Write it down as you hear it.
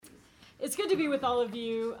It's good to be with all of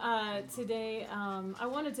you today. I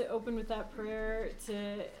wanted to open with that prayer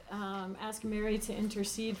to ask Mary to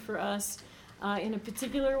intercede for us in a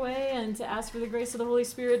particular way and to ask for the grace of the Holy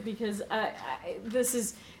Spirit, because this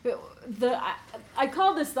is I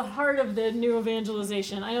call this the heart of the new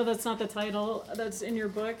evangelization. I know that's not the title that's in your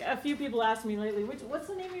book. A few people asked me lately, what's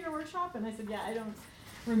the name of your workshop? And I said, yeah, I don't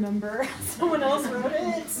remember. Someone else wrote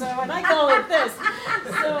it, and I call it this.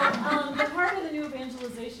 So the heart of the new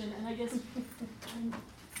evangelization, and I guess one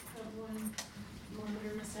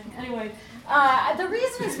we're missing. Anyway, the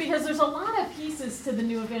reason is because there's a lot of pieces to the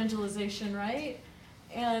new evangelization, right?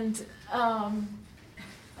 And I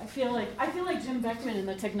feel like Jim Beckman in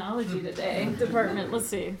the technology today department. Let's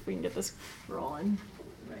see if we can get this rolling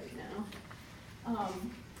right now.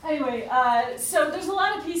 Anyway, so there's a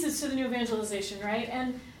lot of pieces to the new evangelization, right?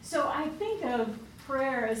 And so I think of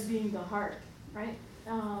prayer as being the heart, right?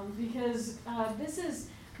 Because this is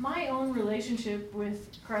my own relationship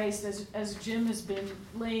with Christ, as Jim has been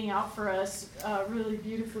laying out for us really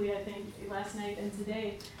beautifully, I think, last night and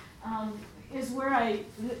today, is where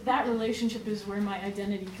that relationship is where my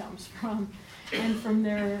identity comes from, and from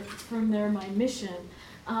there my mission.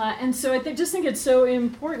 And so I just think it's so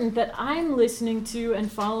important that I'm listening to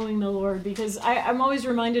and following the Lord, because I'm always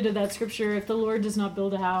reminded of that scripture, if the Lord does not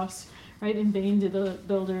build a house, right, in vain do the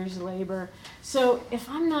builders labor. So if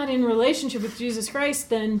I'm not in relationship with Jesus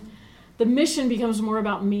Christ, then the mission becomes more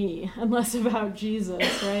about me and less about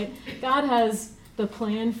Jesus, right? God has the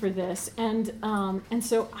plan for this, and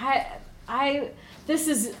so this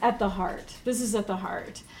is at the heart. This is at the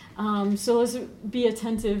heart. So let's be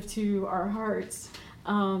attentive to our hearts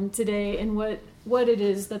today and what it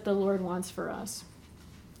is that the Lord wants for us.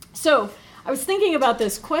 So I was thinking about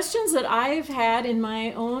this, questions that I've had in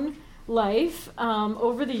my own life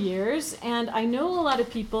over the years, and I know a lot of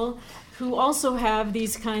people who also have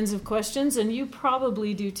these kinds of questions, and you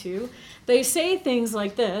probably do too. They say things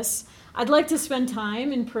like this: I'd like to spend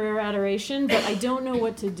time in prayer adoration, but I don't know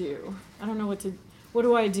what to do. I don't know what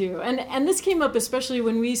do I do? And this came up especially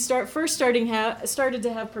when we started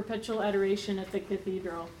to have perpetual adoration at the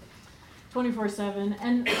cathedral, 24/7,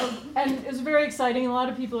 and it was very exciting. A lot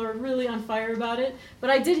of people are really on fire about it. But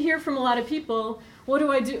I did hear from a lot of people, what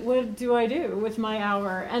do I do? What do I do with my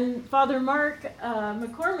hour? And Father Mark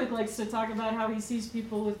McCormick likes to talk about how he sees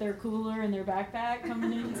people with their cooler and their backpack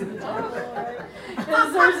coming into the chapel, right?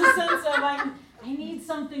 Because there's a sense of I need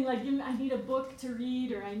something, like I need a book to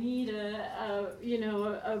read, or I need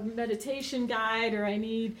a meditation guide, or I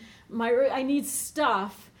need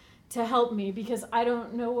stuff to help me because I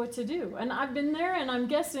don't know what to do. And I've been there, and I'm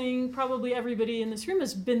guessing probably everybody in this room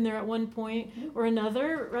has been there at one point or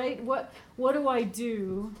another, right? What do I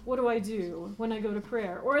do? What do I do when I go to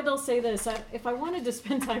prayer? Or they'll say this: if I wanted to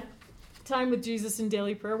spend time with Jesus in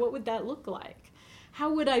daily prayer, what would that look like?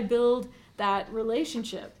 How would I build that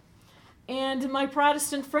relationship? And my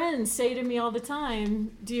Protestant friends say to me all the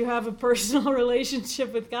time, do you have a personal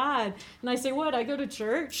relationship with God? And I say, what? I go to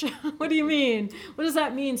church? What do you mean? What does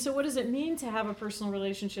that mean? So what does it mean to have a personal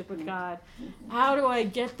relationship with God? How do I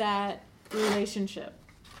get that relationship?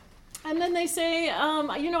 And then they say,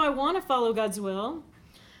 I want to follow God's will,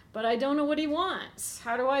 but I don't know what he wants.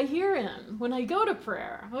 How do I hear him when I go to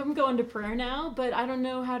prayer? I'm going to prayer now, but I don't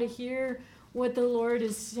know how to hear what the Lord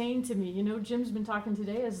is saying to me. Jim's been talking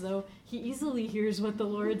today as though he easily hears what the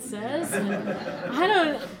Lord says, and I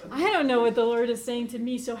don't know what the Lord is saying to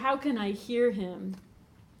me, so how can I hear him?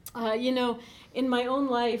 In my own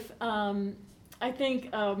life, I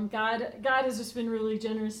think God has just been really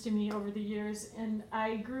generous to me over the years, and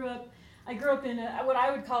I grew up in what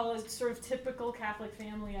I would call a sort of typical Catholic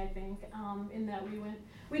family, I think, in that we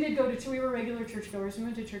were regular churchgoers. We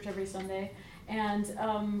went to church every Sunday.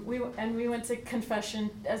 And we went to confession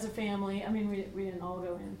as a family. I mean, we didn't all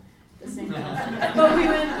go in the same time, but we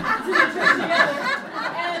went to the church together.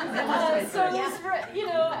 And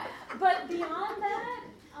but beyond that,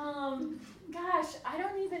 gosh, I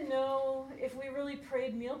don't even know if we really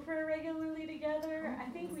prayed meal prayer regularly together. I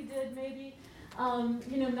think we did maybe,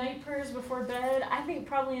 night prayers before bed. I think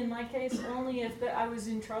probably in my case only if I was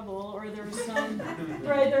in trouble or there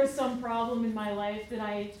was some problem in my life that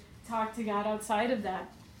I talk to God outside of that.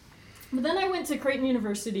 But then I went to Creighton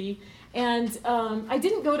University, and I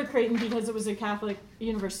didn't go to Creighton because it was a Catholic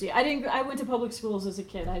university. I went to public schools as a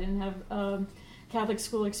kid. I didn't have Catholic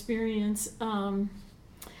school experience.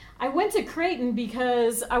 I went to Creighton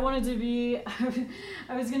because I wanted to be,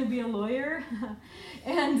 I was going to be a lawyer,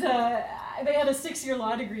 and they had a 6-year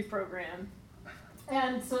law degree program.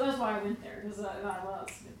 And so that's why I went there, because I was,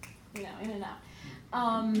 in and out.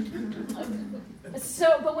 But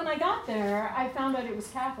when I got there, I found out it was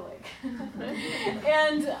Catholic.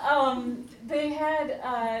 And they had,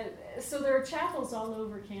 so there are chapels all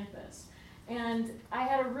over campus. And I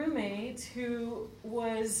had a roommate who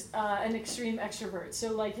was an extreme extrovert.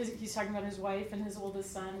 So like he's talking about his wife and his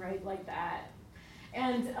oldest son, right, like that.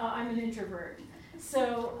 And I'm an introvert.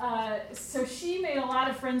 So she made a lot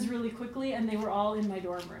of friends really quickly, and they were all in my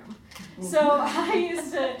dorm room. So I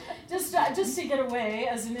used to just to get away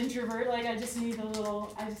as an introvert. Like I just need a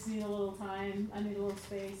little time. I need a little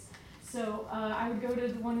space. So I would go to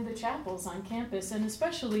one of the chapels on campus, and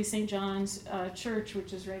especially St. John's Church,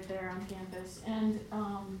 which is right there on campus. And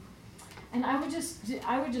I would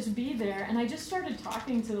just be there, and I just started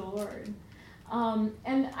talking to the Lord.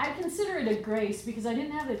 And I consider it a grace because I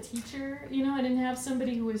didn't have a teacher, I didn't have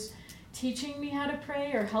somebody who was teaching me how to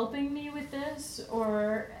pray or helping me with this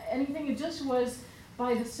or anything. It just was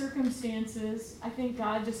by the circumstances. I think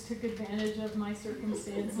God just took advantage of my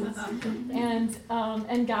circumstances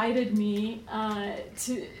and guided me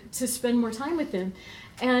to spend more time with Him.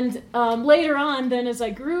 And later on, then as I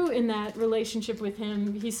grew in that relationship with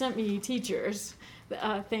Him, He sent me teachers.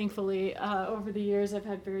 Thankfully, over the years, I've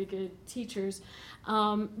had very good teachers.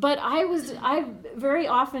 But I've very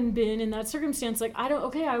often been in that circumstance, like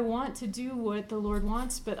I want to do what the Lord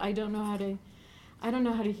wants, but I don't know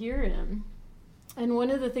how to hear Him. And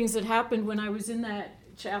one of the things that happened when I was in that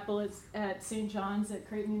chapel at St. John's at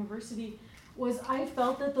Creighton University was I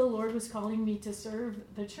felt that the Lord was calling me to serve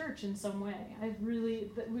the church in some way.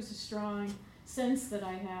 That was a strong sense that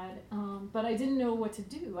I had, but I didn't know what to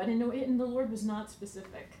do. I didn't know it, and the Lord was not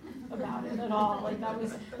specific about it at all. Like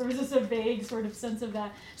there was just a vague sort of sense of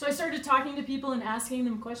that. So I started talking to people and asking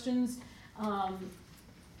them questions.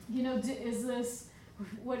 Is this?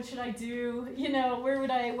 What should I do?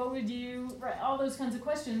 What would you? Right, all those kinds of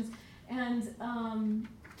questions, and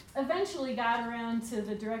eventually got around to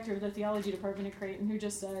the director of the theology department at Creighton, who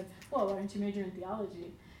just said, "Well, why don't you major in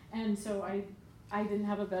theology?" And so I didn't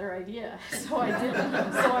have a better idea, so I did.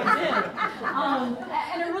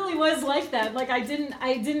 And it really was like that. Like I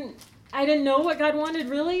didn't know what God wanted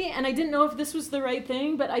really, and I didn't know if this was the right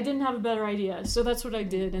thing, but I didn't have a better idea. So that's what I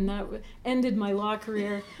did, and that ended my law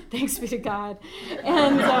career. Thanks be to God,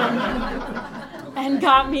 and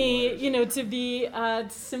got me, to be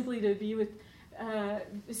simply to be with,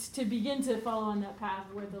 to begin to follow on that path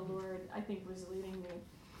where the Lord, I think, was leading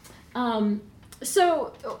me.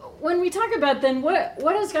 So when we talk about then what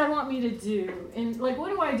does God want me to do? And what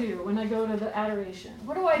do I do when I go to the adoration?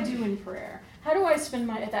 What do I do in prayer? How do I spend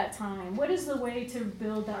that time? What is the way to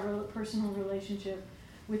build that personal relationship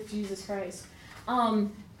with Jesus Christ?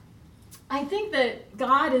 I think that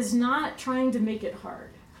God is not trying to make it hard.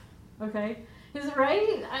 Okay? Is it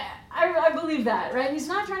right? I believe that, right? He's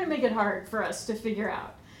not trying to make it hard for us to figure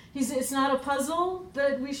out. It's not a puzzle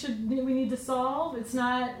that we need to solve. It's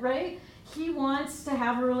not, right? He wants to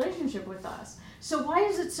have a relationship with us. So why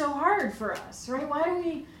is it so hard for us, right? Why do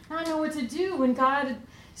we not know what to do when God...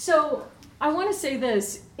 So I want to say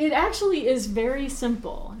this. It actually is very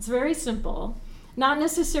simple. It's very simple. Not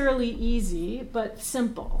necessarily easy, but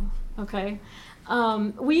simple, okay?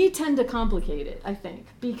 We tend to complicate it, I think,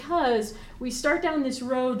 because we start down this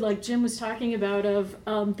road like Jim was talking about of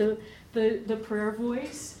the prayer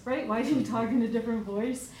voice, right? Why do you talk in a different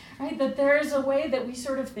voice? Right? That there is a way that we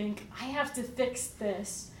sort of think, I have to fix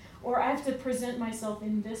this, or I have to present myself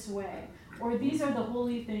in this way, or these are the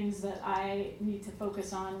holy things that I need to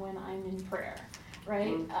focus on when I'm in prayer,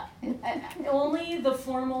 right? Only the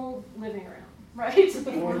formal living room, right?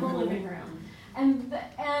 The formal living room. And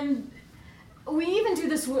we even do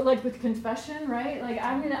this with confession, right?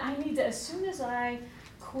 I need to, as soon as I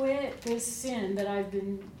quit this sin that I've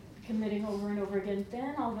been committing over and over again,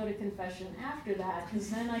 then I'll go to confession after that, because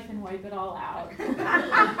then I can wipe it all out.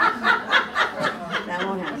 That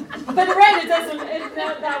won't happen. But right, it doesn't.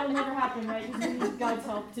 That will never happen, right? Because we need God's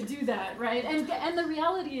help to do that, right? And the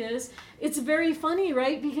reality is, it's very funny,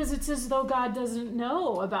 right? Because it's as though God doesn't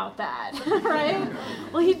know about that, right?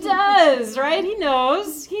 Well, He does, right? He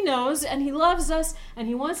knows, and He loves us, and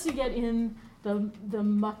He wants to get in the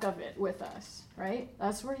muck of it with us, right?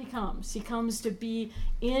 That's where He comes. He comes to be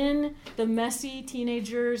in the messy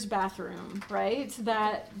teenager's bathroom, right?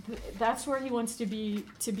 That's where He wants to be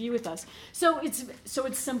with us. So it's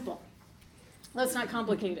simple. Let's not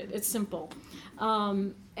complicate it. It's simple.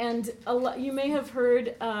 And you may have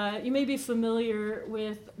heard, you may be familiar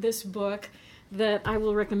with this book that I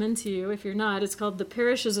will recommend to you. If you're not, it's called The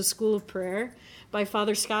Parish is a School of Prayer by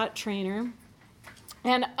Father Scott Trainer.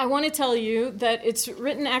 And I want to tell you that it's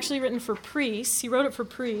actually written for priests. He wrote it for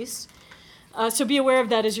priests. So be aware of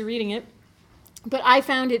that as you're reading it. But I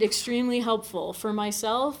found it extremely helpful for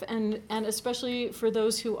myself and especially for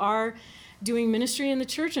those who are doing ministry in the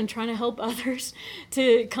church and trying to help others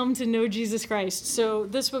to come to know Jesus Christ. So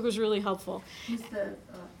this book was really helpful. Who's the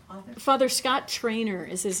author? Father Scott Trainer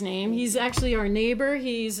is his name. He's actually our neighbor.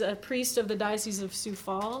 He's a priest of the Diocese of Sioux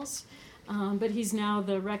Falls, but he's now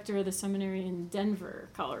the rector of the seminary in Denver,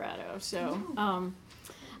 Colorado. So,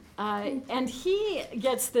 and he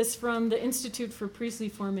gets this from the Institute for Priestly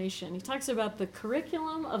Formation. He talks about the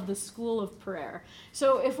curriculum of the School of Prayer.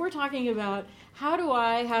 So if we're talking about how do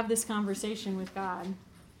I have this conversation with God,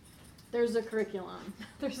 there's a curriculum.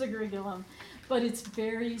 There's a curriculum. But it's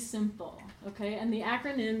very simple, okay? And the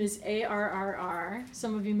acronym is ARRR.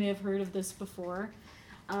 Some of you may have heard of this before.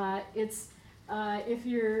 If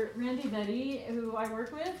you're Randy Betty, who I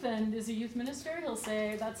work with and is a youth minister, he'll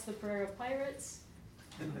say that's the prayer of pirates.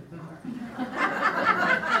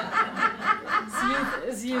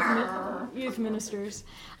 It's youth ministers.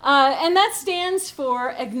 And that stands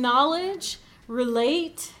for acknowledge,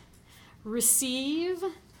 relate, receive,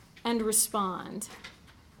 and respond.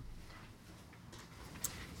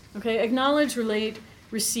 Okay, acknowledge, relate,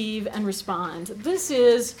 receive, and respond. This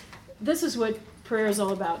is what prayer is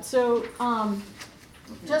all about. So,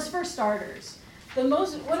 just for starters,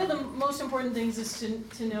 one of the most important things is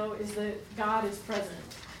to know is that God is present.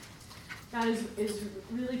 God is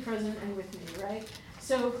really present and with me, right?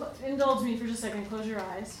 So indulge me for just a second. Close your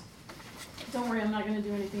eyes. Don't worry, I'm not going to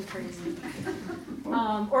do anything crazy,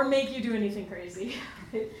 or make you do anything crazy.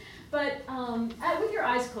 But with your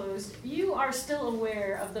eyes closed, you are still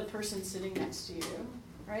aware of the person sitting next to you,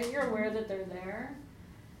 right? You're aware that they're there.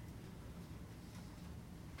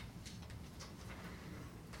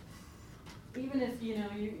 Even if,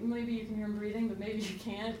 maybe you can hear them breathing, but maybe you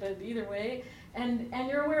can't, but either way. And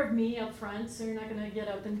you're aware of me up front, so you're not going to get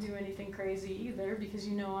up and do anything crazy either, because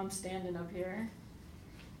you know I'm standing up here.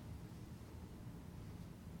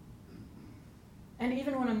 And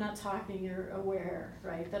even when I'm not talking, you're aware,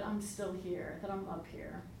 right, that I'm still here, that I'm up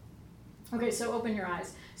here. Okay, so open your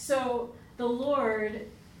eyes. So the Lord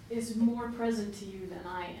is more present to you than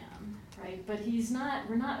I am, right? But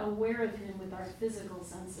we're not aware of him with our physical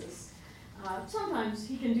senses. Sometimes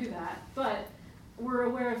he can do that, but we're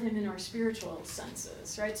aware of him in our spiritual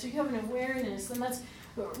senses, right? So you have an awareness, and that's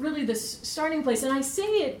really the starting place. And I say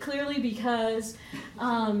it clearly because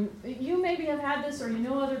you maybe have had this, or you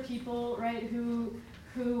know other people, right, who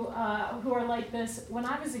are like this. When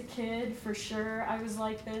I was a kid, for sure, I was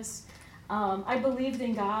like this. I believed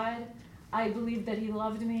in God. I believed that he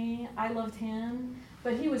loved me. I loved him.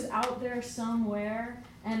 But he was out there somewhere.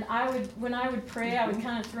 And when I would pray, I would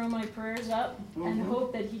kind of throw my prayers up and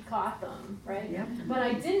hope that he caught them, right? Yep. But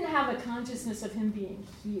I didn't have a consciousness of him being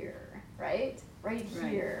here, right? Right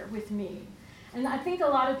here with me. And I think a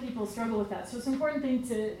lot of people struggle with that. So it's an important thing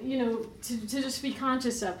to just be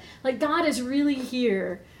conscious of. Like, God is really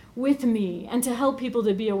here with me, and to help people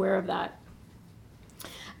to be aware of that.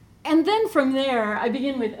 And then from there, I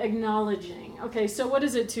begin with acknowledging. Okay, so what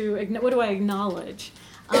is it what do I acknowledge?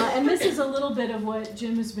 And this is a little bit of what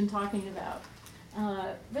Jim has been talking about.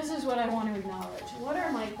 This is what I want to acknowledge. What are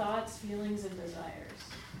my thoughts, feelings, and desires?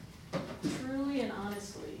 Truly and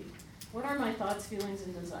honestly, what are my thoughts, feelings,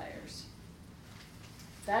 and desires?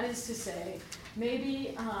 That is to say,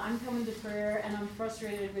 maybe I'm coming to prayer and I'm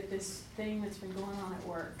frustrated with this thing that's been going on at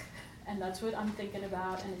work. And that's what I'm thinking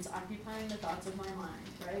about, and it's occupying the thoughts of my mind,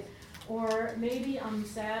 right? Or maybe I'm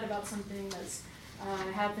sad about something that's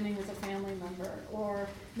happening with a family member, or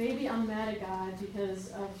maybe I'm mad at God because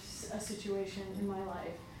of a situation in my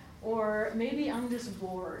life, or maybe I'm just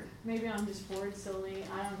bored. Maybe I'm just bored silly.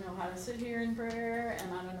 I don't know how to sit here in prayer,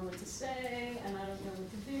 and I don't know what to say, and I don't know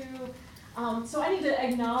what to do. So I need to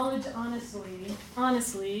acknowledge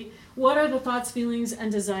honestly, what are the thoughts, feelings,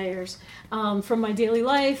 and desires from my daily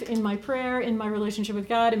life, in my prayer, in my relationship with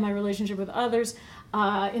God, in my relationship with others,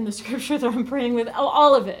 in the scripture that I'm praying with,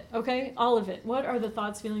 all of it, okay? All of it. What are the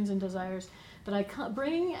thoughts, feelings, and desires that I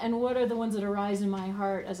bring, and what are the ones that arise in my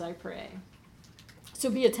heart as I pray? So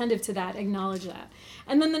be attentive to that, acknowledge that.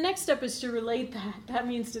 And then the next step is to relate that. That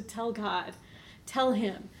means to tell God. Tell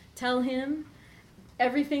him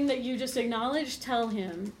everything that you just acknowledged, tell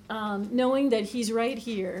him, knowing that he's right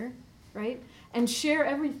here, right? And share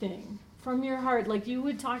everything from your heart like you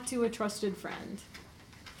would talk to a trusted friend.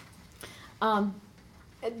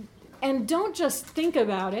 And don't just think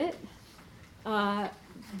about it,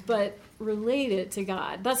 but relate it to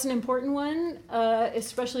God. That's an important one,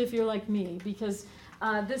 especially if you're like me, because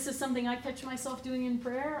this is something I catch myself doing in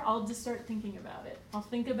prayer, I'll just start thinking about it. I'll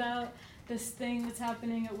think about this thing that's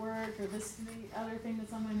happening at work, or the other thing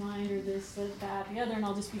that's on my mind, or this, that, the other, and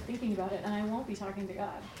I'll just be thinking about it, and I won't be talking to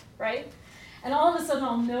God, right? And all of a sudden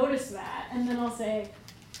I'll notice that, and then I'll say,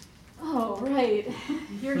 oh, right,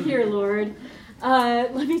 you're here, Lord.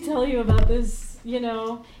 Let me tell you about this,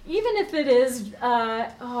 even if it is,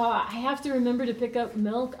 I have to remember to pick up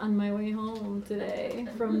milk on my way home today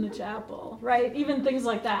from the chapel, right? Even things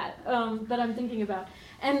like that that I'm thinking about.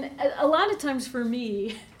 And a lot of times for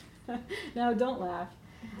me, now don't laugh,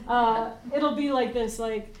 it'll be like this,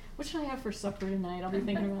 like, what should I have for supper tonight? I'll be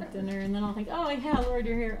thinking about dinner, and then I'll think, oh, yeah, Lord,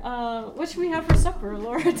 you're here. What should we have for supper,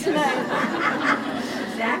 Lord, tonight?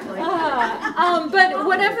 Exactly. But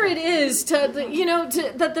whatever it is,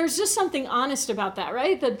 that there's just something honest about that,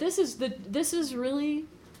 right? That this is really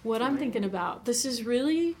what I'm thinking about. This is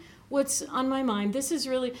really what's on my mind. This is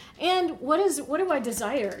really, and what do I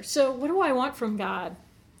desire? So what do I want from God?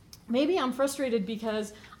 Maybe I'm frustrated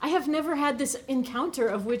because I have never had this encounter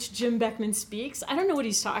of which Jim Beckman speaks. I don't know what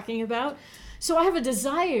he's talking about. So I have a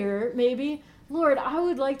desire, maybe, Lord, I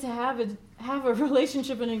would like to have a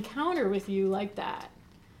relationship, an encounter with you like that.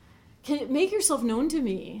 Make yourself known to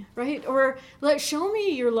me, right? Or show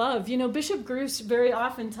me your love. Bishop Gruss very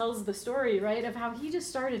often tells the story, right, of how he just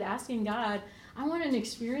started asking God, I want an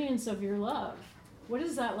experience of your love. What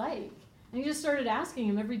is that like? And he just started asking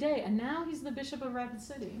him every day, and now he's the bishop of Rapid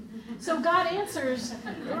City. So God answers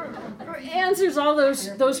all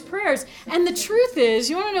those prayers. And the truth is,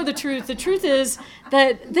 you want to know the truth? The truth is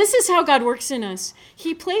that this is how God works in us.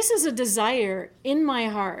 He places a desire in my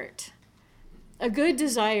heart, a good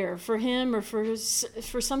desire for him or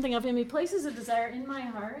for something of him. He places a desire in my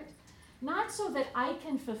heart, not so that I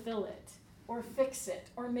can fulfill it or fix it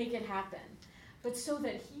or make it happen, but so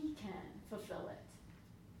that he can fulfill it,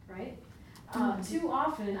 right? Too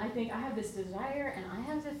often, I think I have this desire and I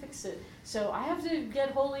have to fix it. So I have to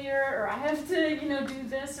get holier, or I have to, do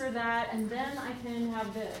this or that, and then I can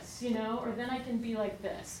have this, or then I can be like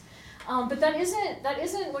this. But that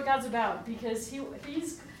isn't what God's about, because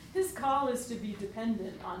his call is to be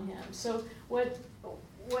dependent on him. So what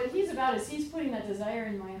he's about is he's putting that desire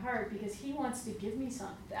in my heart because he wants to give me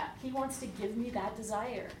that. He wants to give me that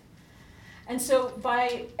desire. And so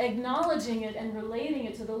by acknowledging it and relating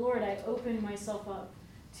it to the Lord, I open myself up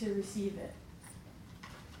to receive it.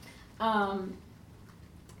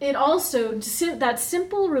 It also, that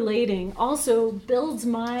simple relating also builds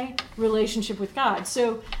my relationship with God.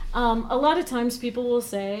 So a lot of times people will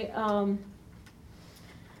say,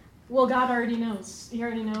 well, God already knows. He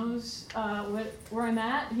already knows where I'm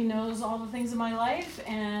at. He knows all the things in my life,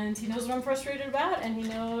 and he knows what I'm frustrated about, and he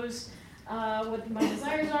knows what my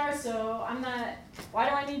desires are, so why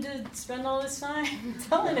do I need to spend all this time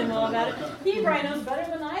telling him all about it? He probably knows better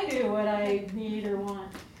than I do what I need or want.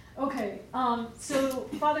 Okay, so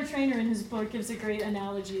Father Trainer in his book gives a great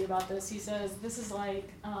analogy about this. He says this is like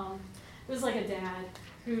a dad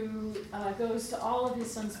who goes to all of his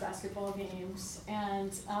son's basketball games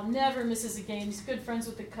and never misses a game. He's good friends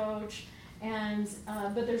with the coach,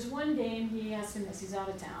 but there's one game he has to miss. He's out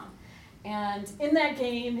of town. And in that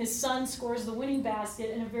game, his son scores the winning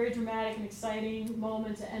basket in a very dramatic and exciting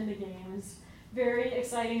moment to end the game. It's very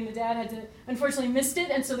exciting. The dad unfortunately missed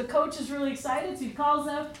it, and so the coach is really excited. So he calls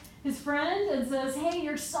up his friend and says, hey,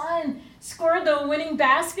 your son scored the winning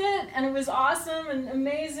basket, and it was awesome and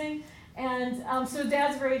amazing. And so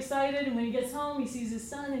dad's very excited, and when he gets home, he sees his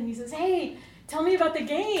son, and he says, hey, tell me about the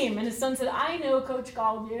game. And his son said, I know Coach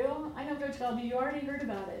called you. You already heard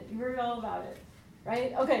about it. You heard all about it.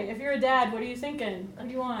 Right? Okay, if you're a dad, what are you thinking? What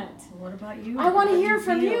do you want? What about you? I want to hear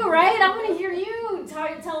from you, right? I want to hear you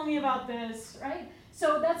tell me about this, right?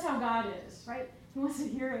 So that's how God is, right? He wants to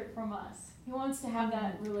hear it from us. He wants to have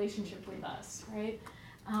that relationship with us, right?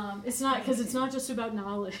 It's not just about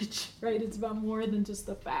knowledge, right? It's about more than just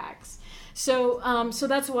the facts. So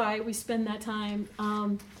that's why we spend that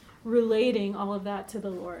time relating all of that to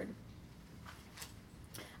the Lord.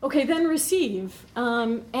 Okay, then receive.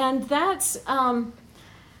 And that's,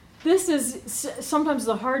 this is sometimes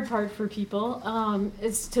the hard part for people,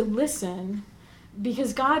 is to listen,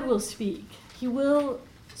 because God will speak. He will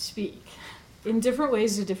speak in different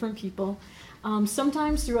ways to different people,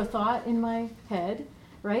 sometimes through a thought in my head,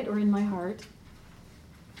 right, or in my heart,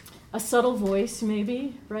 a subtle voice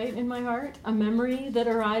maybe, right, in my heart, a memory that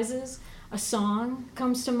arises, a song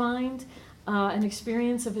comes to mind, an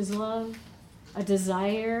experience of his love, a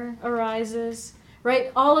desire arises, right?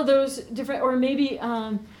 All of those different, or maybe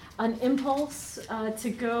an impulse to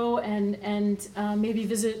go and maybe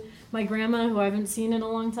visit my grandma who I haven't seen in a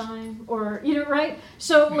long time, or, right?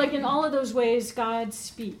 So like in all of those ways, God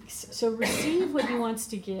speaks. So receive what he wants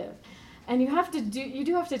to give. And you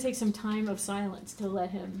do have to take some time of silence to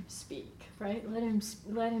let him speak, right? Let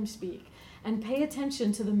him speak. And pay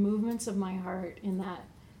attention to the movements of my heart in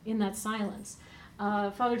that silence.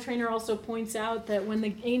 Father Trainer also points out that when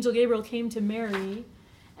the angel Gabriel came to Mary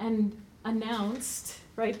and announced,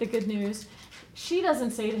 right, the good news, she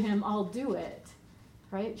doesn't say to him, I'll do it,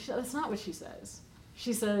 right? That's not what she says.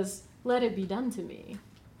 She says, let it be done to me.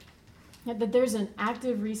 That there's an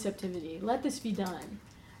active receptivity. Let this be done,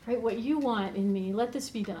 right? What you want in me, let this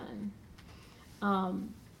be done.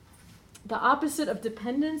 The opposite of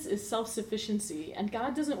dependence is self-sufficiency, and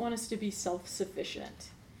God doesn't want us to be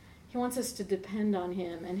self-sufficient. He wants us to depend on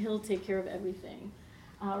him, and he'll take care of everything,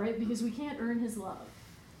 right? Because we can't earn his love.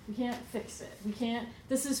 We can't fix it. We can't.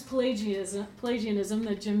 This is Pelagianism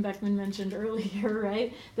that Jim Beckman mentioned earlier,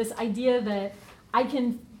 right? This idea that I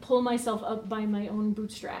can pull myself up by my own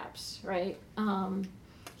bootstraps, right?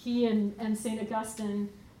 He and St. Augustine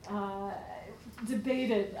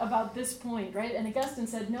debated about this point, right? And Augustine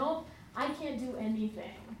said, no, I can't do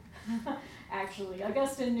anything. Actually,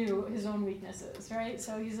 Augustine knew his own weaknesses, right?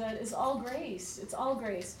 So he said, it's all grace. It's all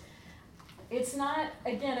grace. It's not,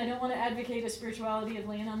 again, I don't want to advocate a spirituality of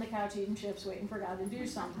laying on the couch eating chips waiting for God to do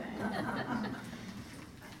something.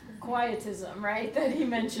 Quietism, right, that he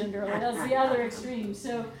mentioned earlier. That's the other extreme.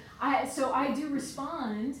 So I do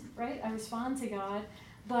respond, right? I respond to God,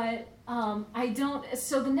 but I don't.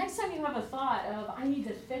 So the next time you have a thought of, I need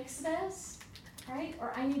to fix this, right?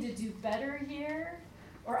 Or I need to do better here,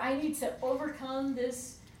 or I need to overcome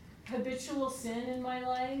this habitual sin in my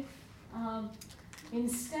life,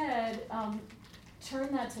 instead,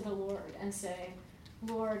 turn that to the Lord and say,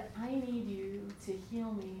 Lord, I need you to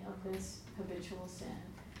heal me of this habitual sin.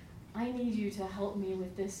 I need you to help me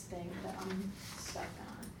with this thing that I'm stuck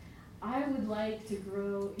on. I would like to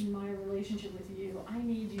grow in my relationship with you. I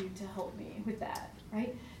need you to help me with that,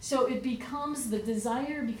 right? So the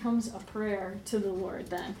desire becomes a prayer to the Lord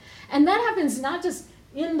then. And that happens not just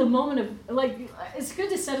in the moment of, it's good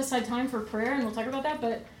to set aside time for prayer, and we'll talk about that,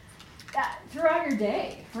 but throughout your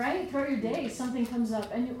day, right? Throughout your day, something comes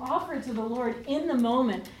up, and you offer it to the Lord in the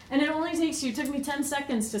moment. And it took me 10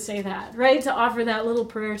 seconds to say that, right? To offer that little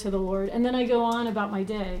prayer to the Lord. And then I go on about my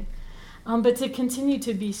day. But to continue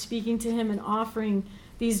to be speaking to him and offering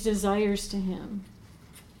these desires to him.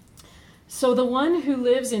 So the one who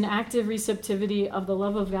lives in active receptivity of the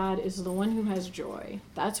love of God is the one who has joy.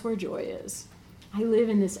 That's where joy is. I live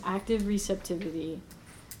in this active receptivity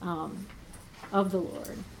of the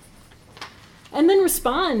Lord. And then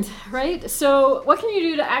respond, right? So what can you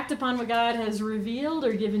do to act upon what God has revealed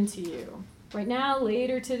or given to you? Right now,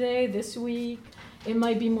 later today, this week, it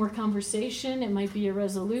might be more conversation. It might be a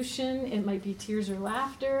resolution. It might be tears or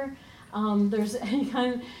laughter.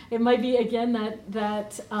 It might be, again,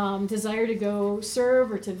 that desire to go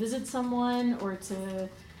serve or to visit someone or to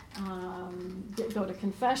go to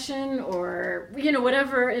confession or,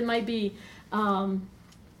 whatever it might be.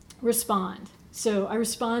 Respond. So I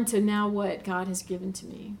respond to now what God has given to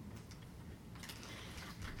me.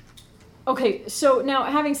 Okay, so now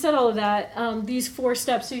having said all of that, these 4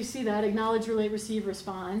 steps, so you see that, acknowledge, relate, receive,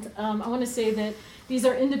 respond. I want to say that these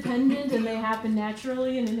are independent and they happen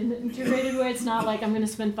naturally in an integrated way. It's not like I'm going to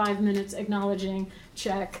spend 5 minutes acknowledging,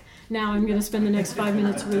 check. Now I'm going to spend the next 5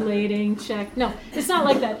 minutes relating, check. No, it's not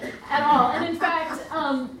like that at all. And in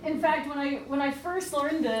fact, when I first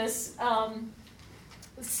learned this,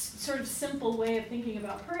 sort of simple way of thinking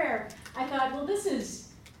about prayer, I thought, well, this is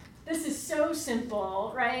so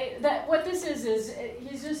simple, right? That what this is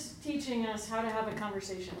he's just teaching us how to have a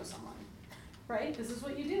conversation with someone, right? This is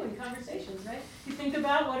what you do in conversations, right? You think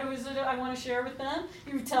about what it is that I want to share with them,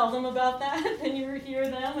 you tell them about that, then you hear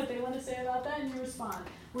them, what they want to say about that, and you respond.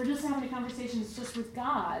 We're just having a conversation. It's just with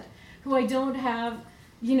God, who I don't have,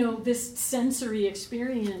 this sensory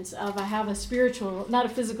experience of. I have a spiritual, not a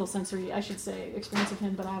physical sensory, I should say, experience of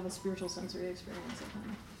him, but I have a spiritual sensory experience of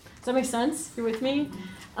him. Does that make sense? You're with me?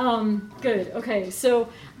 Good. Okay. So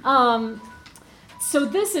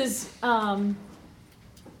this is,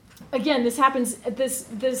 again, this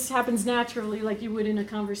happens naturally, like you would in a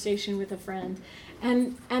conversation with a friend,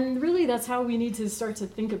 and really that's how we need to start to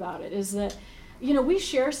think about it. Is that, we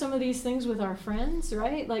share some of these things with our friends,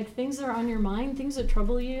 right? Like things that are on your mind, things that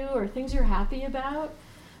trouble you, or things you're happy about.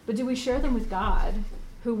 But do we share them with God,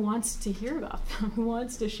 who wants to hear about them, who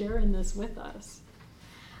wants to share in this with us?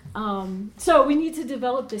 So we need to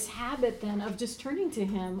develop this habit then of just turning to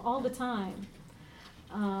him all the time.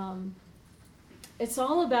 it's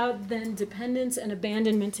all about then dependence and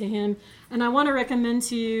abandonment to him. And I want to recommend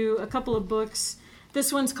to you a couple of books.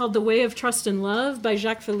 This one's called The Way of Trust and Love by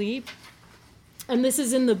Jacques Philippe. And this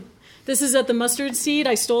is at the Mustard Seed.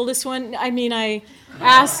 I stole this one. I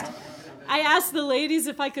asked the ladies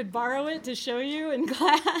if I could borrow it to show you in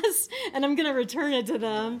class, and I'm going to return it to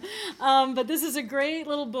them. But this is a great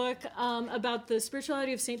little book about the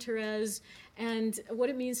spirituality of Saint Therese and what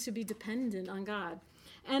it means to be dependent on God.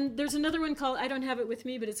 And there's another one called, I don't have it with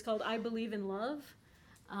me, but it's called I Believe in Love.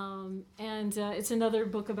 It's another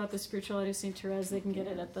book about the spirituality of Saint Therese. They can get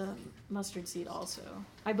it at the Mustard Seed also.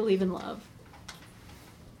 I Believe in Love.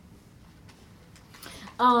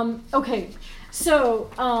 Okay,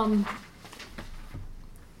 so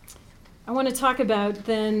I want to talk about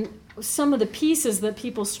then some of the pieces that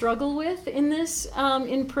people struggle with in this,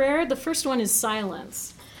 in prayer. The first one is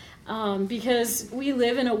silence, because we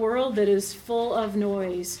live in a world that is full of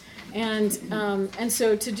noise, and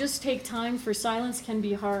so to just take time for silence can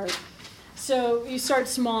be hard. So you start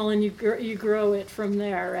small and you grow it from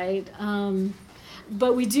there, right?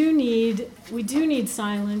 But we do need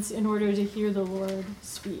silence in order to hear the Lord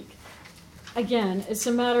speak. Again, it's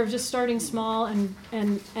a matter of just starting small and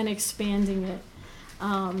expanding it.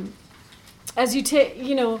 As you take,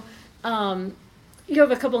 you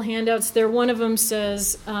have a couple handouts there. One of them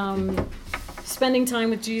says spending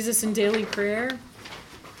time with Jesus in daily prayer.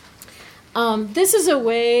 This is a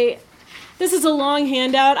long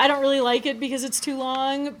handout. I don't really like it because it's too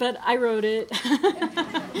long, but I wrote it.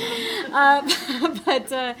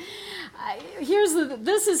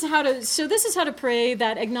 This is how to pray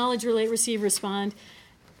that acknowledge, relate, receive, respond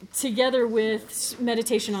together with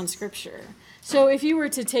meditation on Scripture. So if you were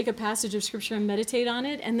to take a passage of Scripture and meditate on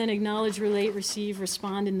it and then acknowledge, relate, receive,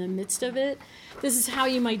 respond in the midst of it, this is how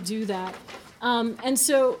you might do that.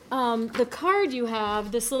 The card you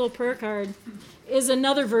have, this little prayer card, is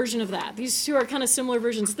another version of that. These two are kind of similar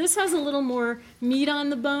versions. This has a little more meat on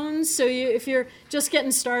the bones. So if you're just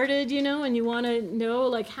getting started, and you want to know,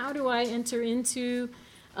 like, how do I enter into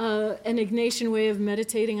an Ignatian way of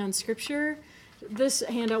meditating on Scripture, this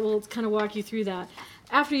handout will kind of walk you through that.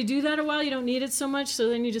 After you do that a while, you don't need it so much, so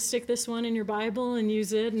then you just stick this one in your Bible and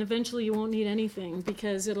use it, and eventually you won't need anything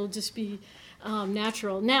because it'll just be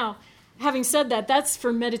natural. Now, having said that, that's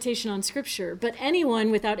for meditation on Scripture, but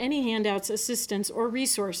anyone without any handouts, assistance, or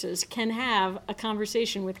resources can have a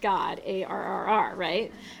conversation with God, ARRR,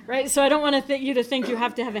 right? So I don't want you to think you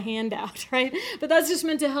have to have a handout, right? But that's just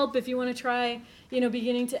meant to help if you want to try,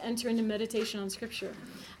 beginning to enter into meditation on Scripture.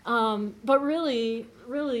 But really,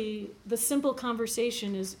 the simple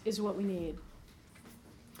conversation is what we need.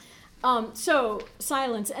 So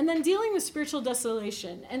silence, and then dealing with spiritual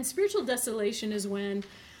desolation. And spiritual desolation is when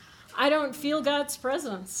I don't feel God's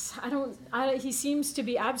presence. He seems to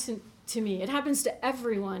be absent to me. It happens to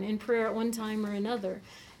everyone in prayer at one time or another.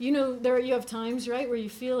 You have times, right, where you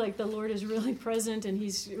feel like the Lord is really present and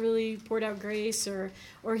he's really poured out grace, or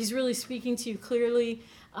he's really speaking to you clearly.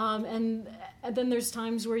 And then there's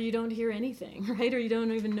times where you don't hear anything, right? Or you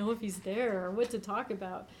don't even know if he's there or what to talk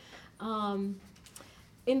about.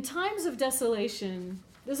 In times of desolation,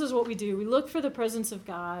 this is what we do. We look for the presence of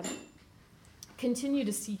God, continue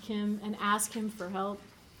to seek him and ask him for help.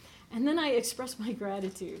 And then I express my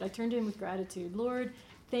gratitude. I turn to him with gratitude. Lord,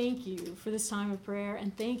 thank you for this time of prayer,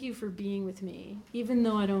 and thank you for being with me, even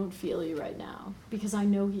though I don't feel you right now, because I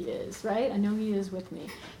know he is, right? I know he is with me.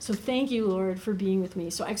 So thank you, Lord, for being with me.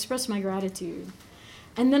 So I express my gratitude.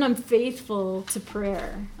 And then I'm faithful to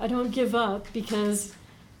prayer. I don't give up because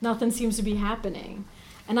nothing seems to be happening.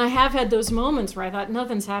 And I have had those moments where I thought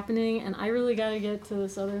nothing's happening, and I really got to get to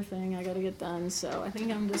this other thing I got to get done. So I think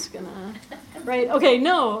I'm just going to, right? Okay,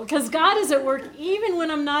 no, because God is at work even when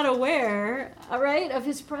I'm not aware, right, of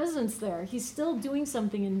his presence there. He's still doing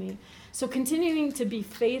something in me. So continuing to be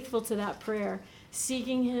faithful to that prayer,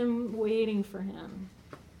 seeking him, waiting for him.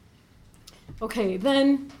 Okay,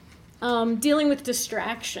 then dealing with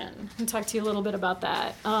distraction. I'll talk to you a little bit about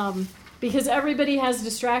that. Because everybody has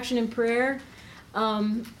distraction in prayer.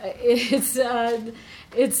 It's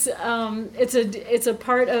a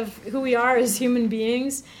part of who we are as human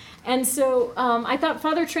beings. And so I thought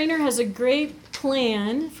Father Trainer has a great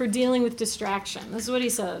plan for dealing with distraction. This is what he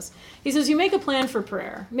says. He says, you make a plan for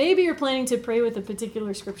prayer. Maybe you're planning to pray with a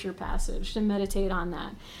particular scripture passage, to meditate on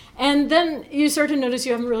that. And then you start to notice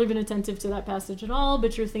you haven't really been attentive to that passage at all,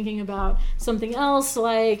 but you're thinking about something else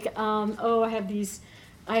like,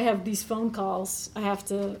 I have these phone calls I have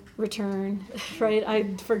to return, right?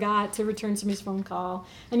 I forgot to return somebody's phone call.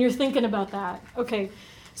 And you're thinking about that. Okay,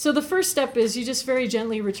 So the first step is you just very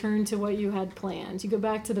gently return to what you had planned. You go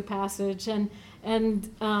back to the passage and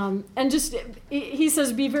just, he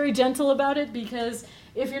says, be very gentle about it, because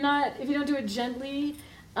if you don't do it gently,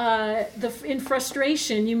 in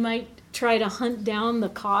frustration, you might try to hunt down the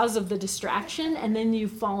cause of the distraction, and then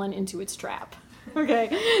you've fallen into its trap.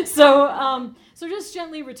 Okay, so just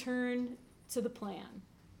gently return to the plan.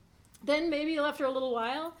 Then maybe after a little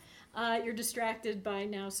while, you're distracted by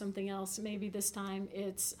now something else. Maybe this time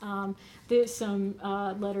it's there's some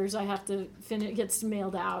letters I have to finish, gets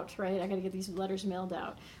mailed out, right? I got to get these letters mailed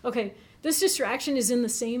out. Okay, this distraction is in the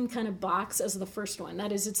same kind of box as the first one.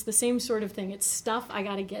 That is, it's the same sort of thing. It's stuff I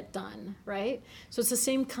got to get done, right? So it's the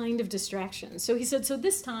same kind of distraction. So he said, so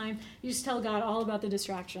this time you just tell God all about the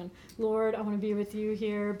distraction. Lord, I want to be with you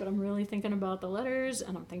here, but I'm really thinking about the letters,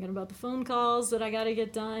 and I'm thinking about the phone calls that I got to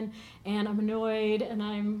get done, and I'm annoyed, and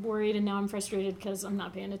I'm worried, and now I'm frustrated because I'm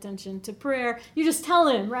not paying attention to prayer. You just tell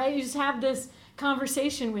him, right? You just have this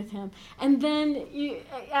conversation with him, and then you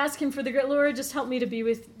ask him for the great, Lord, just help me to be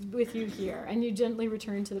with you here, and you gently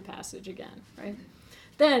return to the passage again, right?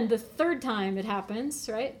 Then the third time it happens,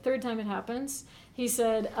 he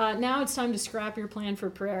said, now it's time to scrap your plan for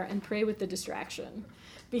prayer and pray with the distraction,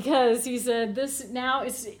 because he said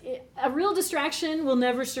a real distraction will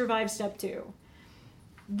never survive step 2.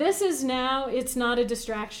 This is now, it's not a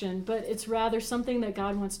distraction, but it's rather something that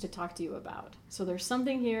God wants to talk to you about. So there's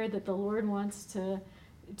something here that the Lord wants to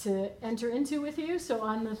enter into with you. So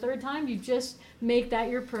on the third time, you just make that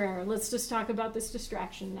your prayer. Let's just talk about this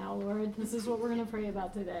distraction now, Lord. This is what we're going to pray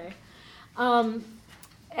about today.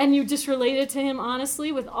 And you just relate it to him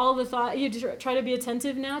honestly with all the thought. You try to be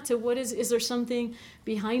attentive now to what is there something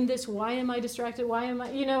behind this? Why am I distracted? Why am I,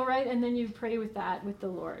 right? And then you pray with that, with the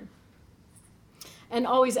Lord. And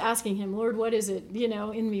always asking him, Lord, what is it,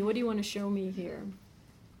 in me? What do you want to show me here?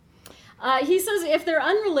 He says if they're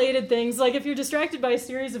unrelated things, like if you're distracted by a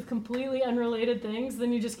series of completely unrelated things,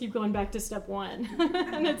 then you just keep going back to step 1.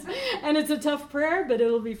 and it's a tough prayer, but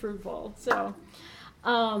it'll be fruitful. So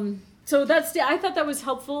I thought that was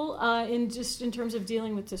helpful in terms of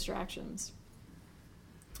dealing with distractions.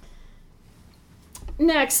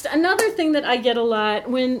 Next, another thing that I get a lot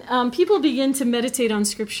when people begin to meditate on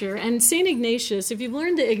Scripture, and St. Ignatius, if you've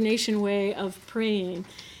learned the Ignatian way of praying,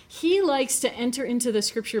 he likes to enter into the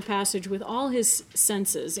Scripture passage with all his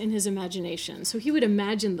senses in his imagination. So he would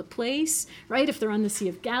imagine the place, right? If they're on the Sea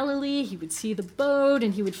of Galilee, he would see the boat,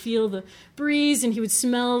 and he would feel the breeze, and he would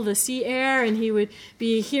smell the sea air, and he would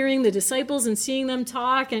be hearing the disciples and seeing them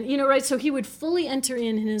talk, and, right? So he would fully enter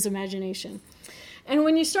in his imagination. And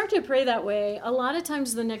when you start to pray that way, a lot of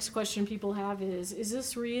times the next question people have is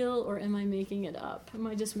this real or am I making it up? Am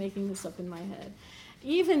I just making this up in my head?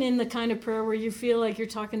 Even in the kind of prayer where you feel like you're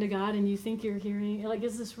talking to God and you think you're hearing, like,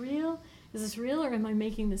 is this real? Is this real or am I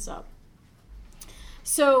making this up?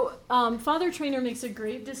 So Father Trainer makes a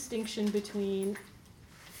great distinction between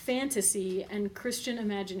fantasy and Christian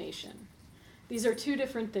imagination. These are two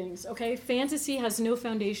different things, okay? Fantasy has no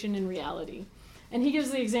foundation in reality. And he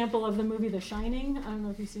gives the example of the movie The Shining. I don't know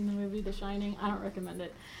if you've seen the movie The Shining. I don't recommend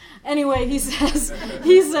it. Anyway, he says,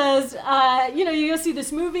 you go see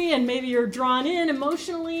this movie and maybe you're drawn in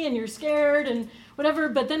emotionally and you're scared and whatever,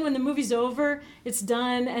 but then when the movie's over, it's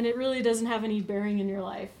done and it really doesn't have any bearing in your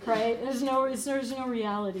life, right? There's no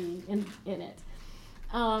reality in it.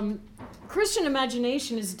 Christian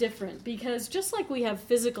imagination is different because just like we have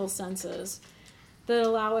physical senses that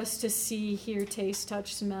allow us to see, hear, taste,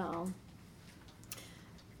 touch, smell,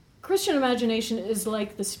 Christian imagination is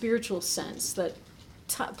like the spiritual sense that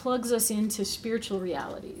plugs us into spiritual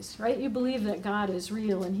realities, right? You believe that God is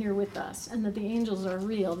real and here with us, and that the angels are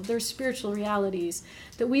real, that there's spiritual realities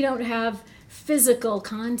that we don't have physical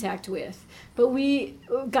contact with, but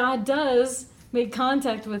God does make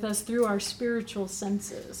contact with us through our spiritual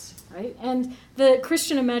senses, right? And the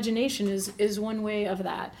Christian imagination is one way of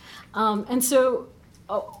that. And so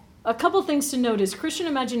a couple things to note is Christian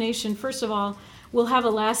imagination, first of all, will have a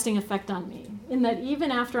lasting effect on me, in that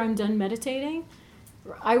even after I'm done meditating,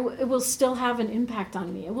 it will still have an impact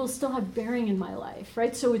on me. It will still have bearing in my life,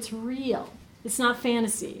 right? So it's real. It's not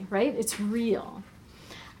fantasy, right? It's real.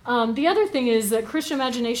 The other thing is that Christian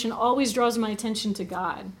imagination always draws my attention to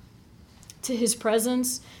God, to his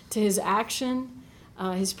presence, to his action,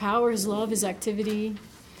 his power, his love, his activity.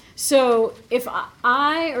 So if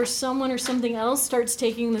I or someone or something else starts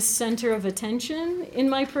taking the center of attention in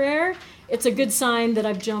my prayer, it's a good sign that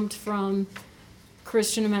I've jumped from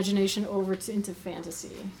Christian imagination over into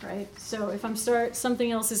fantasy, right? So if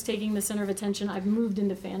something else is taking the center of attention, I've moved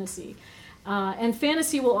into fantasy. And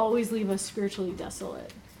fantasy will always leave us spiritually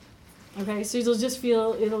desolate. Okay, so it'll just be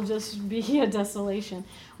a desolation.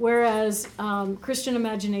 Whereas Christian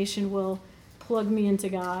imagination will plug me into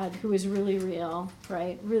God, who is really real,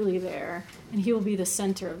 right? Really there. And he will be the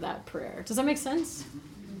center of that prayer. Does that make sense?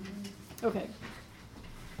 Okay.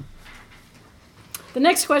 The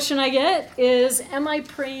next question I get is, am I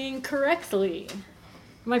praying correctly?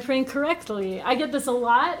 Am I praying correctly? I get this a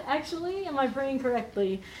lot, actually. Am I praying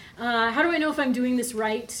correctly? How do I know if I'm doing this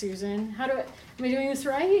right, Susan? Am I doing this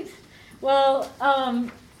right? Well,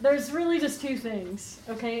 there's really just two things,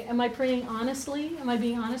 okay? Am I praying honestly? Am I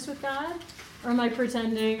being honest with God? Or am I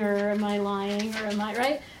pretending, or am I lying, or am I,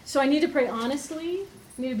 right? So I need to pray honestly.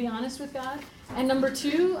 I need to be honest with God. And number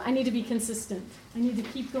two, I need to be consistent. I need to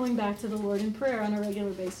keep going back to the Lord in prayer on a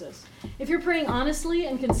regular basis. If you're praying honestly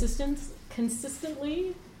and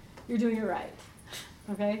consistently, you're doing it right,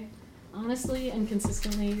 okay? Honestly and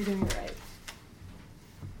consistently, you're doing it right.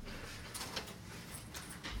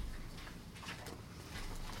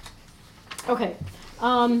 Okay.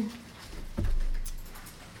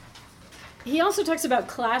 He also talks about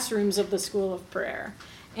classrooms of the school of prayer,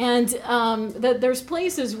 and that there's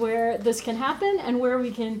places where this can happen and where we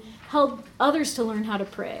can help others to learn how to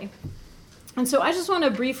pray. And so I just want to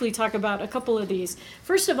briefly talk about a couple of these.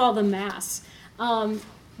 First of all, the Mass.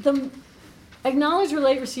 The acknowledge,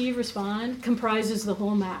 relate, receive, respond comprises the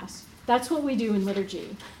whole Mass. That's what we do in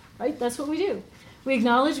liturgy, right? That's what we do. We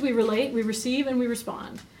acknowledge, we relate, we receive, and we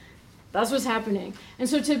respond. That's what's happening. And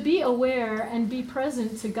so to be aware and be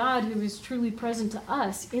present to God, who is truly present to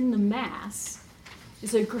us in the Mass,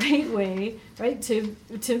 is a great way, right, to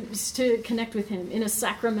connect with him in a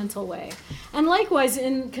sacramental way. And likewise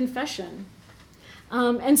in confession.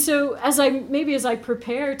 And so as I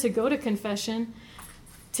prepare to go to confession,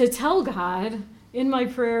 to tell God in my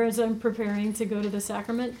prayer as I'm preparing to go to the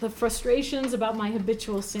sacrament, the frustrations about my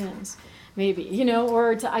habitual sins, maybe,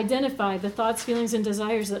 or to identify the thoughts, feelings, and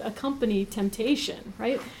desires that accompany temptation,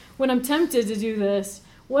 right? When I'm tempted to do this,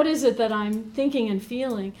 what is it that I'm thinking and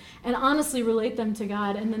feeling? And honestly relate them to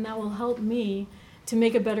God, and then that will help me to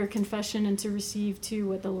make a better confession and to receive, too,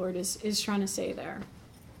 what the Lord is trying to say there.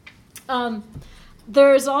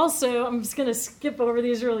 There's also, I'm just going to skip over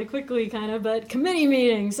these really quickly, but committee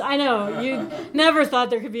meetings. I know, you never thought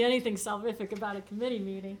there could be anything salvific about a committee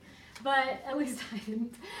meeting. But at least I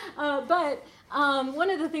didn't. But one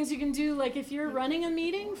of the things you can do, like if you're running a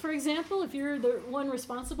meeting, for example, if you're the one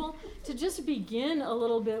responsible, to just begin a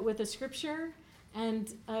little bit with a scripture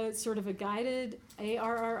and sort of a guided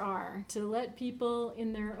ARRR, to let people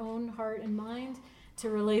in their own heart and mind to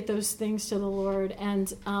relate those things to the Lord and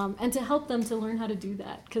to help them to learn how to do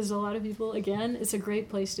that. Because a lot of people, again, it's a great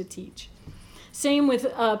place to teach. Same with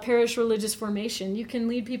parish religious formation. You can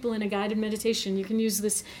lead people in a guided meditation. You can use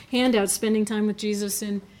this handout, Spending Time with Jesus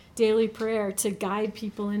in Daily Prayer, to guide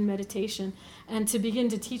people in meditation and to begin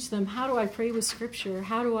to teach them, how do I pray with Scripture?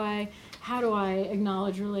 How do I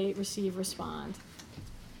acknowledge, relate, receive, respond?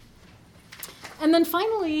 And then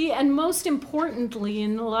finally, and most importantly,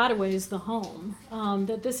 in a lot of ways, the home.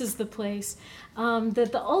 That this is the place,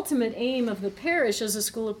 that the ultimate aim of the parish as a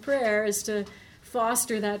school of prayer is to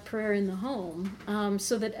foster that prayer in the home,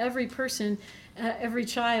 so that every person, every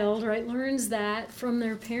child, right, learns that from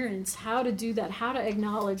their parents, how to do that, how to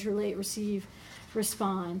acknowledge, relate, receive,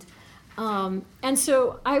 respond. And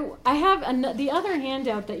so I have the other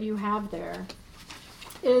handout that you have there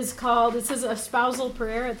is called, it says a spousal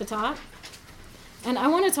prayer at the top. And I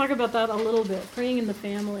want to talk about that a little bit, praying in the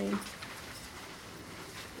family.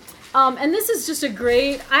 And this is just a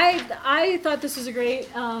great, I thought this was a great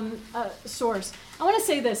source. I want to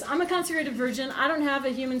say this. I'm a consecrated virgin. I don't have a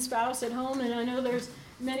human spouse at home, and I know there's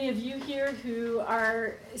many of you here who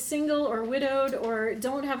are single or widowed or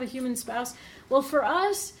don't have a human spouse. Well, for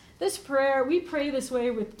us, this prayer, we pray this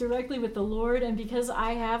way directly with the Lord, and because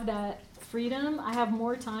I have that freedom, I have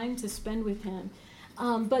more time to spend with him.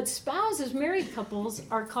 But spouses, married couples,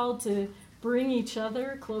 are called to bring each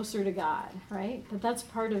other closer to God, right? That's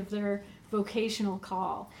part of their vocational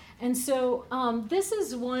call. And so this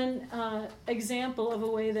is one example of a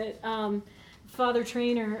way that Father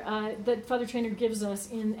Trainer gives us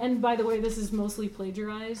in, and by the way, this is mostly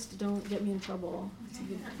plagiarized. Don't get me in trouble.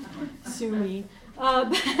 Sue me. But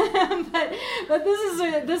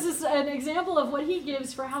this is an example of what he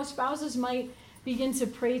gives for how spouses might begin to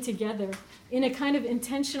pray together in a kind of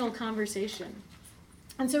intentional conversation.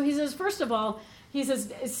 And so he says, first of all, he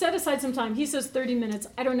says, set aside some time. He says 30 minutes.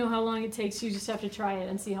 I don't know how long it takes. You just have to try it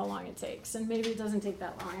and see how long it takes. And maybe it doesn't take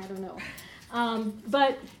that long. I don't know.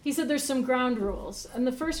 But he said there's some ground rules. And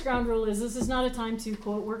the first ground rule is this is not a time to,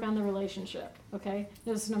 quote, work on the relationship. Okay?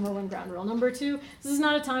 This is number one ground rule. Number two, this is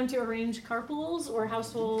not a time to arrange carpools or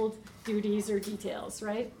household duties or details,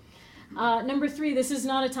 right? Number three, this is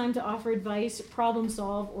not a time to offer advice, problem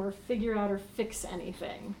solve, or figure out or fix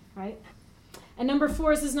anything, right? And number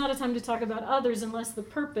four, this is not a time to talk about others unless the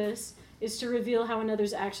purpose is to reveal how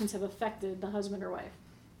another's actions have affected the husband or wife.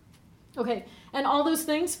 Okay, and all those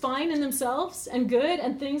things, fine in themselves and good,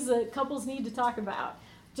 and things that couples need to talk about,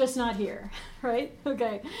 just not here, right?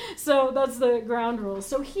 Okay, so that's the ground rules.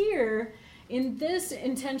 So here, in this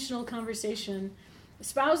intentional conversation,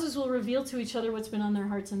 spouses will reveal to each other what's been on their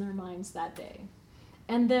hearts and their minds that day.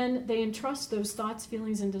 And then they entrust those thoughts,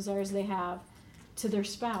 feelings, and desires they have to their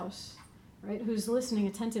spouse, right, who's listening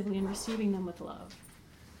attentively and receiving them with love.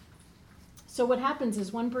 So what happens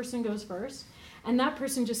is one person goes first, and that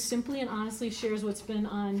person just simply and honestly shares what's been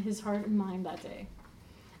on his heart and mind that day.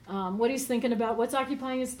 What he's thinking about, what's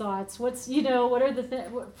occupying his thoughts, what are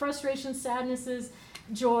the frustrations, sadnesses,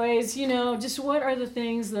 joys, just what are the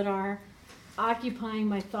things that are occupying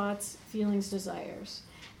my thoughts, feelings, desires.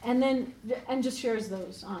 And just shares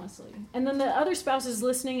those, honestly. And then the other spouse is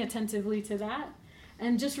listening attentively to that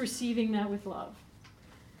and just receiving that with love.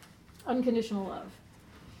 Unconditional love.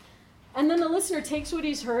 And then the listener takes what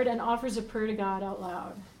he's heard and offers a prayer to God out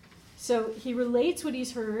loud. So he relates what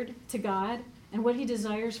he's heard to God and what he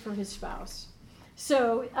desires for his spouse.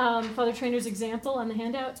 So Father Trainer's example on the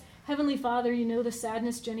handout, Heavenly Father, you know the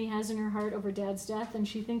sadness Jenny has in her heart over Dad's death, and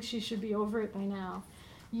she thinks she should be over it by now.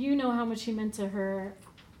 You know how much he meant to her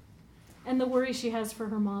and the worry she has for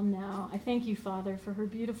her mom now. I thank you, Father, for her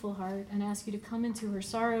beautiful heart and ask you to come into her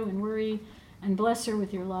sorrow and worry and bless her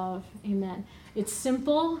with your love. Amen. It's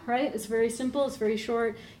simple, right? It's very simple. It's very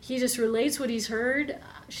short. He just relates what he's heard.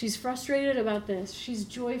 She's frustrated about this. She's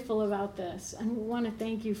joyful about this. And we want to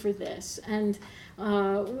thank you for this. And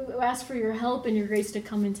ask for your help and your grace to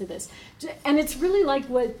come into this. And it's really like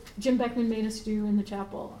what Jim Beckman made us do in the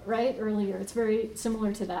chapel, right? Earlier. It's very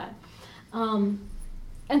similar to that.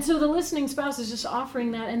 And so the listening spouse is just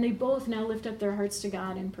offering that, and they both now lift up their hearts to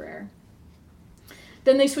God in prayer.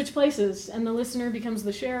 Then they switch places, and the listener becomes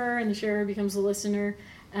the sharer, and the sharer becomes the listener,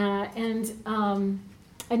 and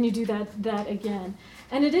you do that again.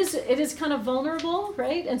 And it is kind of vulnerable,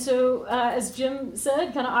 right? And so, as Jim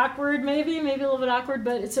said, kind of awkward, maybe a little bit awkward,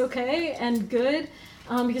 but it's okay and good,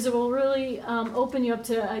 because it will really open you up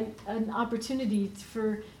to an opportunity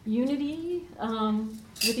for unity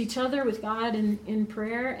with each other, with God, in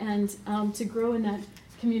prayer, and to grow in that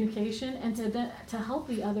communication, and to help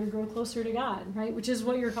the other grow closer to God, right? Which is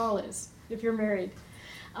what your call is if you're married.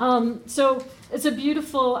 So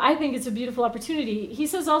I think it's a beautiful opportunity. He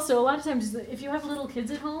says also a lot of times if you have little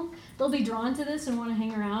kids at home, they'll be drawn to this and want to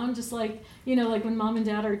hang around, just like like when mom and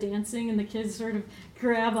dad are dancing and the kids sort of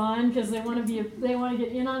grab on because they want to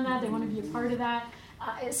get in on that, they want to be a part of that.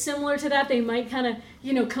 Similar to that, they might kind of,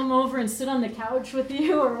 come over and sit on the couch with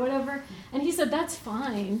you or whatever. And he said, that's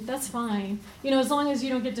fine. As long as you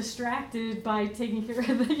don't get distracted by taking care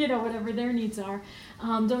of, whatever their needs are.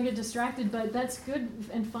 Don't get distracted, but that's good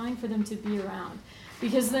and fine for them to be around.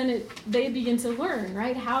 Because then they begin to learn,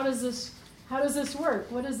 right? How does this work?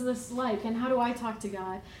 What is this like? And how do I talk to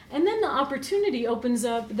God? And then the opportunity opens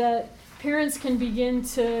up that parents can begin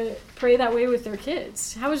to pray that way with their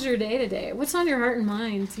kids. How was your day today? What's on your heart and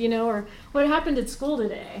mind? Or what happened at school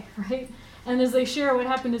today, right? And as they share what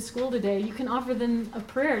happened at school today, you can offer them a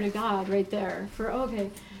prayer to God right there for,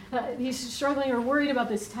 he's struggling or worried about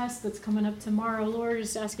this test that's coming up tomorrow. Lord,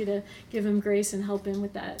 just ask you to give him grace and help him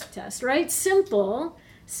with that test, right? Simple.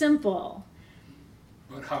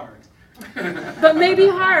 But hard. But maybe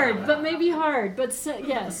hard. But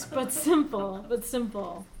simple.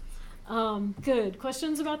 Good.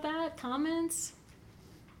 Questions about that? Comments?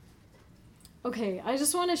 Okay, I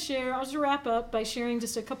just want to share, I'll just wrap up by sharing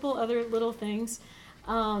just a couple other little things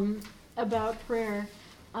about prayer.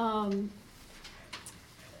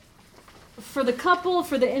 For the couple,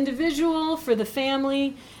 for the individual, for the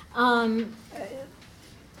family,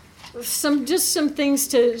 some things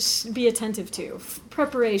to be attentive to.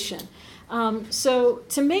 Preparation. So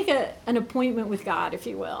to make an appointment with God, if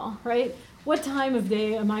you will, right? What time of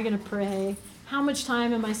day am I going to pray? How much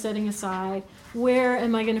time am I setting aside? Where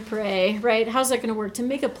am I going to pray, right? How's that going to work? To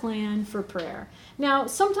make a plan for prayer. Now,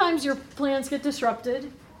 sometimes your plans get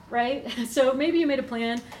disrupted, right? So maybe you made a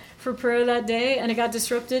plan for prayer that day and it got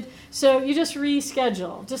disrupted. So you just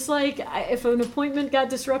reschedule. Just like if an appointment got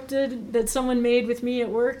disrupted that someone made with me at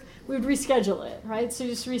work, we would reschedule it, right? So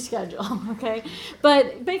just reschedule, okay?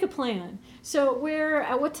 But make a plan. So where,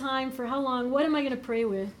 at what time, for how long, what am I going to pray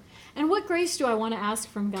with? And what grace do I want to ask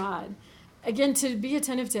from God? Again, to be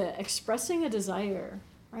attentive to expressing a desire,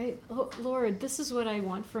 right? Lord, this is what I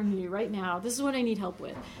want from you right now. This is what I need help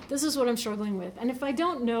with. This is what I'm struggling with. And if I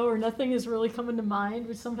don't know or nothing is really coming to mind,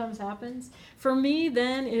 which sometimes happens, for me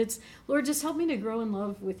then it's, Lord, just help me to grow in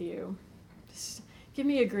love with you. Just give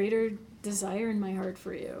me a greater desire in my heart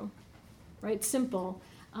for you, right? Simple.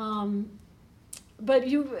 But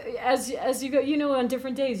you, as you go, on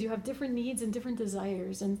different days, you have different needs and different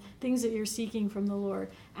desires and things that you're seeking from the Lord.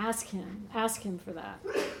 Ask Him for that,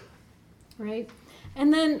 right?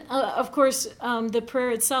 And then, of course, the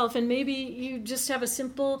prayer itself, and maybe you just have a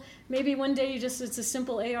simple, maybe one day it's a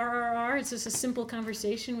simple ARRR, it's just a simple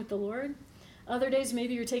conversation with the Lord. Other days,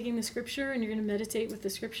 maybe you're taking the scripture and you're going to meditate with the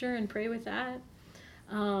scripture and pray with that.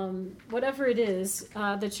 Whatever it is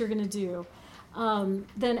that you're going to do.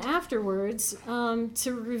 Then afterwards,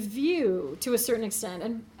 to review to a certain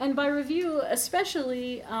extent, and by review,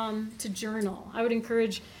 especially to journal. I would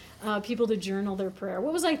encourage people to journal their prayer.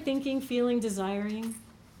 What was I thinking, feeling, desiring?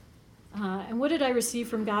 And what did I receive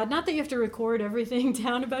from God? Not that you have to record everything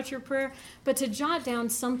down about your prayer, but to jot down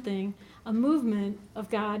something, a movement of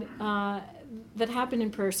God that happened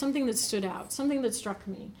in prayer, something that stood out, something that struck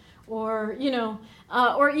me. Or,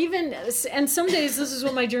 or even, and some days, this is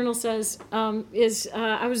what my journal says,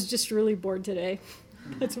 I was just really bored today.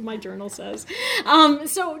 That's what my journal says.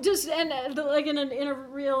 So just, and like in a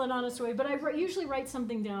real and honest way, but I usually write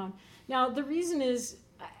something down. Now, the reason is,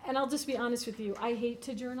 and I'll just be honest with you, I hate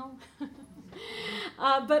to journal.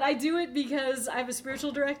 But I do it because I have a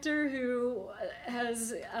spiritual director who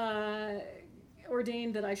has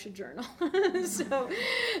ordained that I should journal.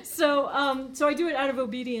 So I do it out of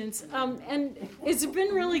obedience. And it's been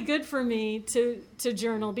really good for me to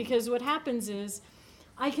journal, because what happens is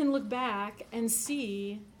I can look back and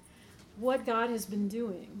see what God has been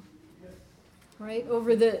doing, right,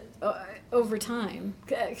 over time.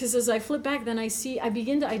 Because as I flip back, then I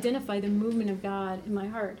begin to identify the movement of God in my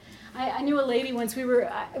heart. I knew a lady once,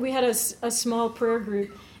 we had a small prayer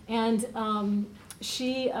group, and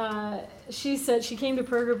she said, she came to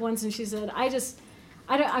prayer group once and she said,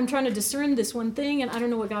 I'm trying to discern this one thing and I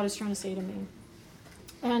don't know what God is trying to say to me.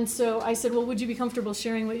 And so I said, well, would you be comfortable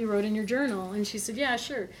sharing what you wrote in your journal? And she said, yeah,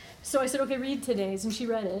 sure. So I said, okay, read today's. And she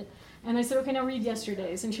read it. And I said, okay, now read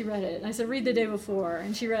yesterday's. And she read it. And I said, read the day before.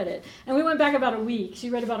 And she read it. And we went back about a week.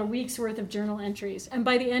 She read about a week's worth of journal entries. And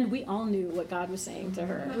by the end, we all knew what God was saying to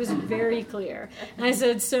her. It was very clear. And I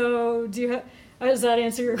said, so does that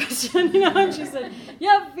answer your question? And she said,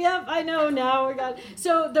 yep, I know now.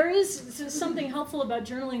 So there is something helpful about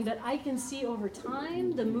journaling, that I can see over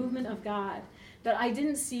time the movement of God that I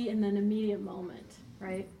didn't see in an immediate moment,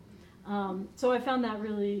 right? So I found that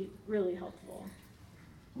really, really helpful.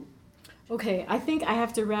 Okay, I think I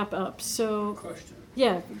have to wrap up. So, question.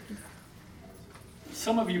 Yeah.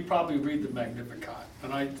 Some of you probably read the Magnificat,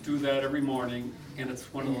 and I do that every morning, and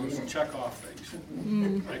it's one of those check-off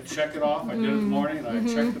things. I check it off. I did it in the morning, and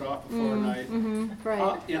I checked it off before night.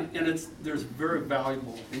 Right. And there's very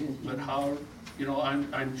valuable, but how,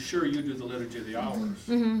 I'm sure you do the Liturgy of the Hours.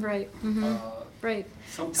 Right. Right.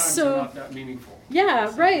 Sometimes they're not that meaningful.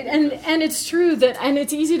 Yeah, right. And it's true that, and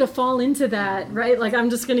it's easy to fall into that, right? Like, I'm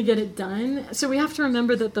just going to get it done. So we have to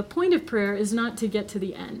remember that the point of prayer is not to get to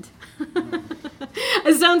the end.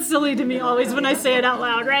 It sounds silly to me always when I say it out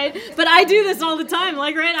loud, right? But I do this all the time.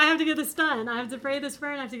 Like, right, I have to get this done. I have to pray this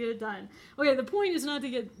prayer and I have to get it done. Okay, the point is not to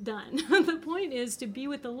get done. The point is to be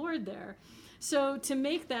with the Lord there. So to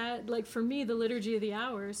make that, like for me, the Liturgy of the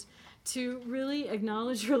Hours, to really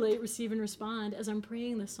acknowledge, relate, receive, and respond as I'm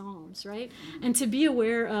praying the Psalms, right? And to be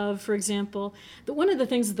aware of, for example, one of the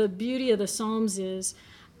things, the beauty of the Psalms is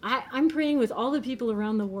I'm praying with all the people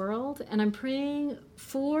around the world, and I'm praying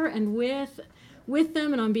for and with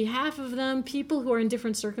them and on behalf of them, people who are in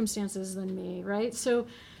different circumstances than me, right? So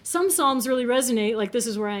some Psalms really resonate, like this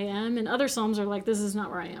is where I am, and other Psalms are like this is not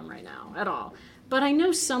where I am right now at all. But I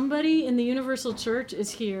know somebody in the universal church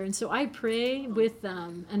is here, and so I pray with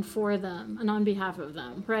them and for them and on behalf of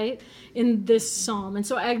them, right, in this psalm. And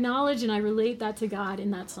so I acknowledge and I relate that to God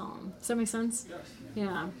in that psalm. Does that make sense? Yes.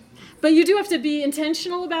 Yeah. But you do have to be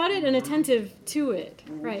intentional about it and attentive to it,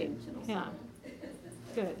 right? Yeah.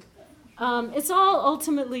 Good. It's all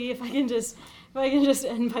ultimately, if I can just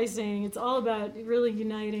end by saying, it's all about really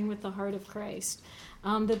uniting with the heart of Christ.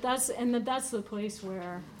 That's the place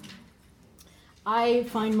where I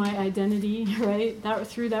find my identity, right?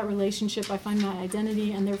 Through that relationship, I find my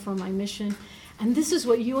identity and therefore my mission. And this is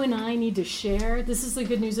what you and I need to share. This is the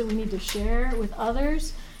good news that we need to share with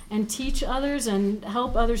others and teach others and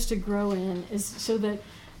help others to grow in, is so that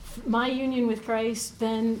my union with Christ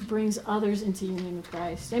then brings others into union with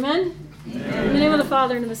Christ. Amen? Amen? In the name of the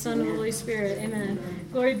Father, and of the Son, and of the Holy Spirit. Amen.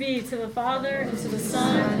 Glory be to the Father, and to the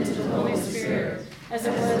Son, and to the Holy Spirit, as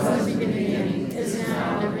it was in the beginning, is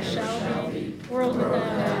now, and ever shall be, world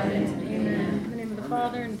without end. Amen. In the name of the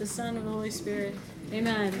Father, and of the Son, and of the Holy Spirit.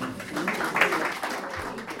 Amen.